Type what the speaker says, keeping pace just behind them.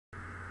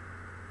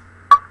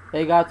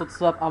Hey guys, what's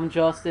up? I'm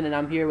Justin, and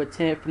I'm here with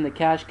Tim from the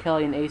Cash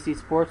Kelly and AC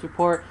Sports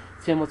Report.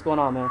 Tim, what's going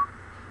on, man?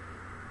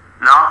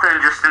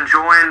 Nothing, just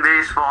enjoying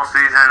baseball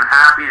season.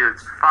 Happy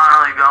it's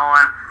finally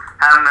going.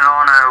 Haven't been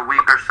on in a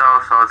week or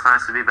so it's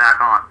nice to be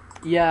back on.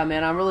 Yeah,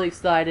 man, I'm really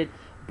excited.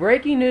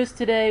 Breaking news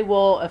today,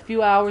 well, a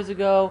few hours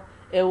ago,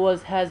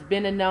 has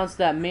been announced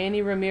that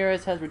Manny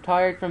Ramirez has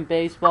retired from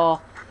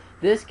baseball.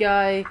 This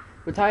guy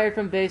retired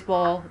from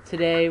baseball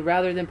today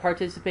rather than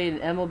participate in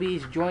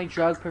MLB's Joint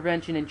Drug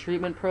Prevention and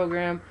Treatment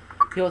Program.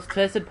 He was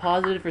tested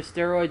positive for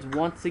steroids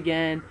once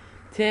again.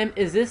 Tim,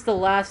 is this the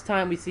last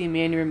time we see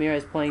Manny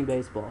Ramirez playing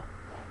baseball?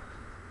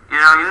 You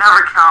know, you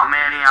never count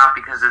Manny out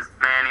because it's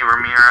Manny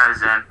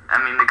Ramirez, and,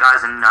 the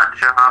guy's a nut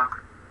job.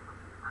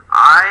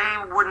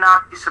 I would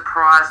not be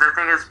surprised. I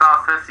think it's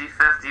about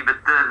 50-50, but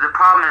the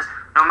problem is,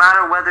 no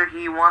matter whether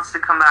he wants to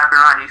come back or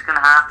not, he's going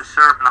to have to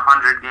serve an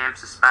 100-game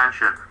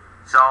suspension.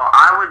 So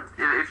I would,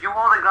 if you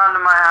hold a gun to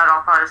my head,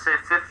 I'll probably say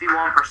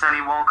 51%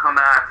 he won't come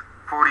back,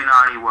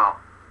 49% he will.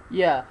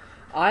 Yeah,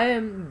 I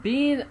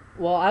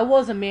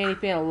was a Manny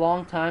fan a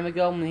long time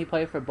ago when he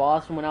played for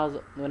Boston, when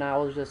I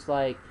was just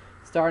like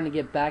starting to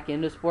get back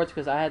into sports,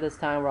 because I had this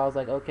time where I was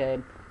like, okay,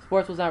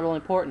 sports was not really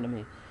important to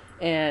me.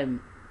 And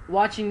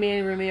watching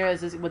Manny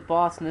Ramirez with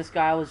Boston, this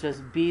guy was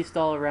just beast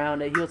all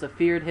around. He was a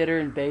feared hitter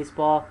in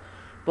baseball.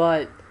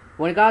 But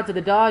when it got to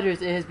the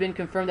Dodgers, it has been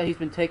confirmed that he's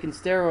been taking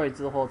steroids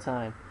the whole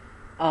time.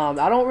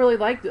 I don't really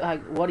like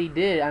what he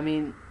did. I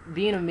mean,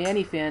 being a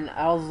Manny fan,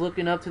 I was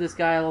looking up to this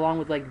guy along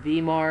with like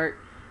V-Mart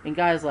and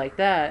guys like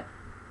that.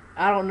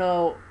 I don't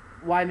know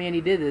why Manny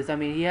did this. I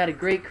mean, he had a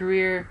great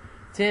career.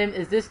 Tim,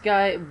 is this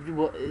guy,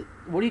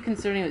 what are you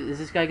considering, is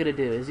this guy going to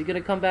do? Is he going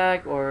to come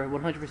back, or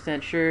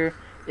 100% sure?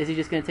 Is he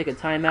just going to take a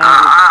timeout?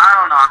 I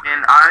don't know.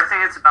 I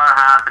think it's about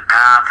half and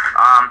half.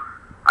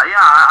 Yeah,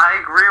 I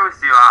agree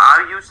with you.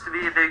 I used to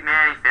be a big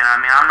Manny fan.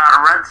 I'm not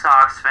a Red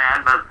Sox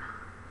fan, but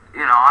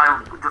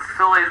the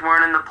Phillies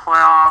weren't in the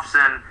playoffs,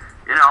 and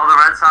the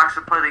Red Sox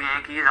would play the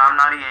Yankees. I'm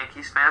not a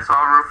Yankees fan, so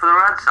I'll root for the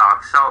Red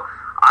Sox. So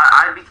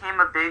I became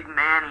a big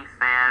Manny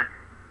fan,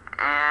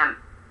 and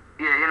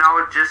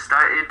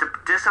it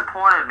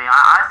disappointed me.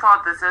 I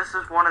thought that this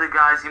is one of the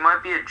guys. He might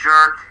be a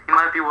jerk, he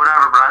might be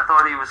whatever, but I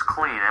thought he was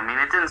clean.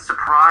 It didn't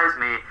surprise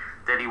me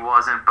that he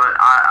wasn't, but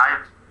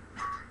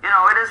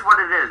it is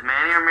what it is.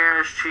 Manny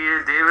Ramirez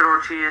cheated, David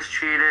Ortiz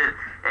cheated,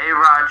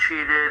 A-Rod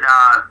cheated,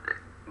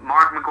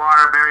 Mark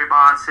McGwire, Barry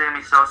Bonds,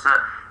 Sammy Sosa.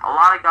 A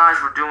lot of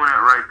guys were doing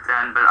it right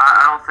then, but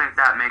I don't think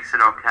that makes it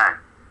okay.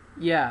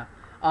 Yeah.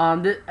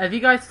 If you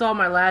guys saw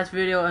my last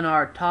video in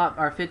our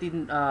 50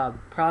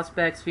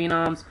 prospects,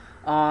 phenoms,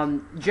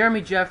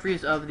 Jeremy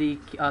Jeffries of the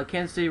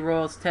Kansas City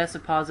Royals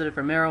tested positive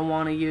for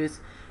marijuana use,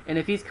 and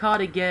if he's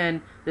caught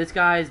again, this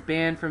guy is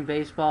banned from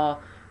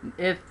baseball.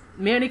 If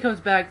Manny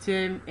comes back to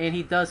him and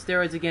he does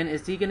steroids again,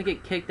 is he going to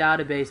get kicked out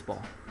of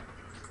baseball?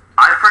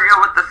 I forget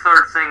what the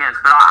third thing is,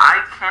 but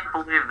I can't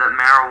believe that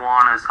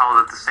marijuana is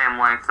held at the same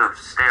length of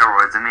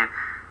steroids.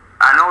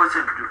 I know it's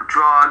a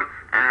drug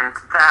and it's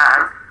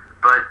bad,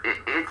 but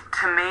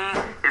to me,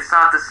 it's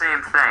not the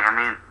same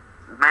thing.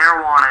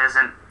 Marijuana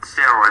isn't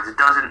steroids. It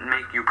doesn't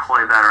make you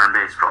play better in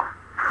baseball.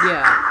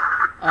 Yeah.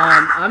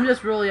 I'm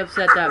just really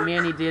upset that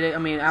Manny did it.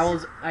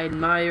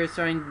 I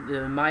starting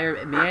to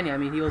admire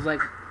Manny. He was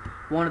like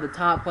one of the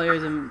top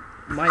players in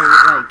my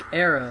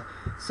era.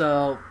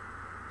 So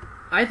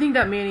I think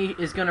that Manny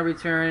is going to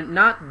return,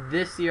 not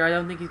this year. I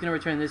don't think he's going to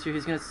return this year.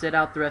 He's going to sit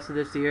out the rest of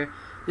this year.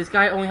 This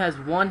guy only has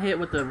one hit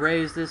with the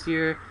Rays this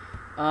year.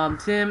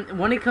 Tim,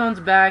 when he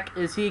comes back,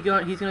 he's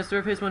going to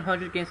serve his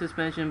 100-game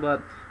suspension,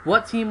 but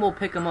what team will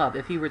pick him up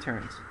if he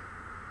returns?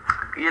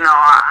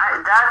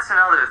 That's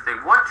another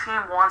thing. What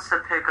team wants to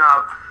pick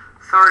up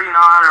 39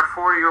 or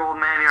 40-year-old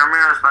Manny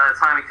Ramirez by the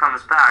time he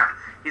comes back?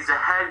 He's a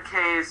head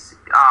case.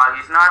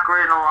 He's not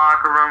great in the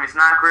locker room. He's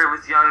not great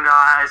with young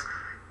guys.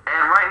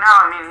 And right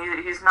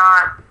now, he's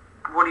not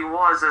what he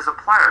was as a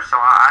player. So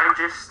I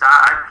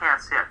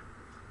can't see it.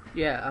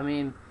 Yeah,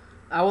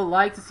 I would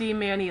like to see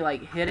Manny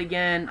hit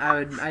again.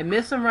 I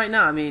miss him right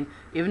now.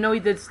 Even though he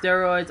did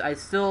steroids, I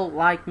still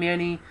like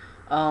Manny.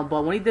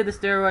 But when he did the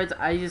steroids,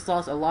 I just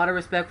lost a lot of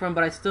respect for him.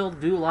 But I still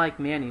do like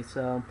Manny.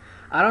 So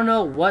I don't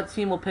know what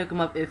team will pick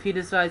him up if he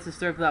decides to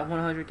serve that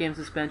 100-game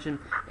suspension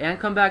and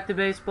come back to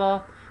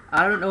baseball.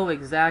 I don't know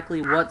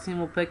exactly what team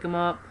will pick him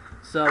up.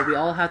 So we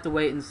all have to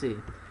wait and see.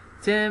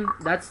 Tim,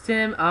 that's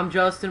Tim. I'm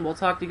Justin. We'll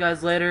talk to you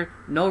guys later.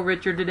 No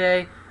Richard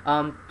today.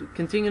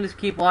 Continue to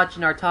keep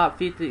watching our top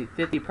 50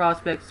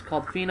 prospects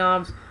called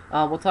Phenoms.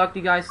 We'll talk to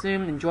you guys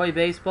soon. Enjoy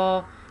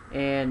baseball.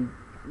 And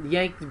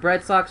the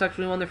Red Sox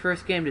actually won their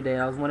first game today.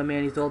 That was one of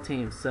Manny's old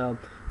teams. So,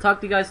 talk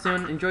to you guys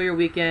soon. Enjoy your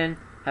weekend.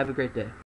 Have a great day.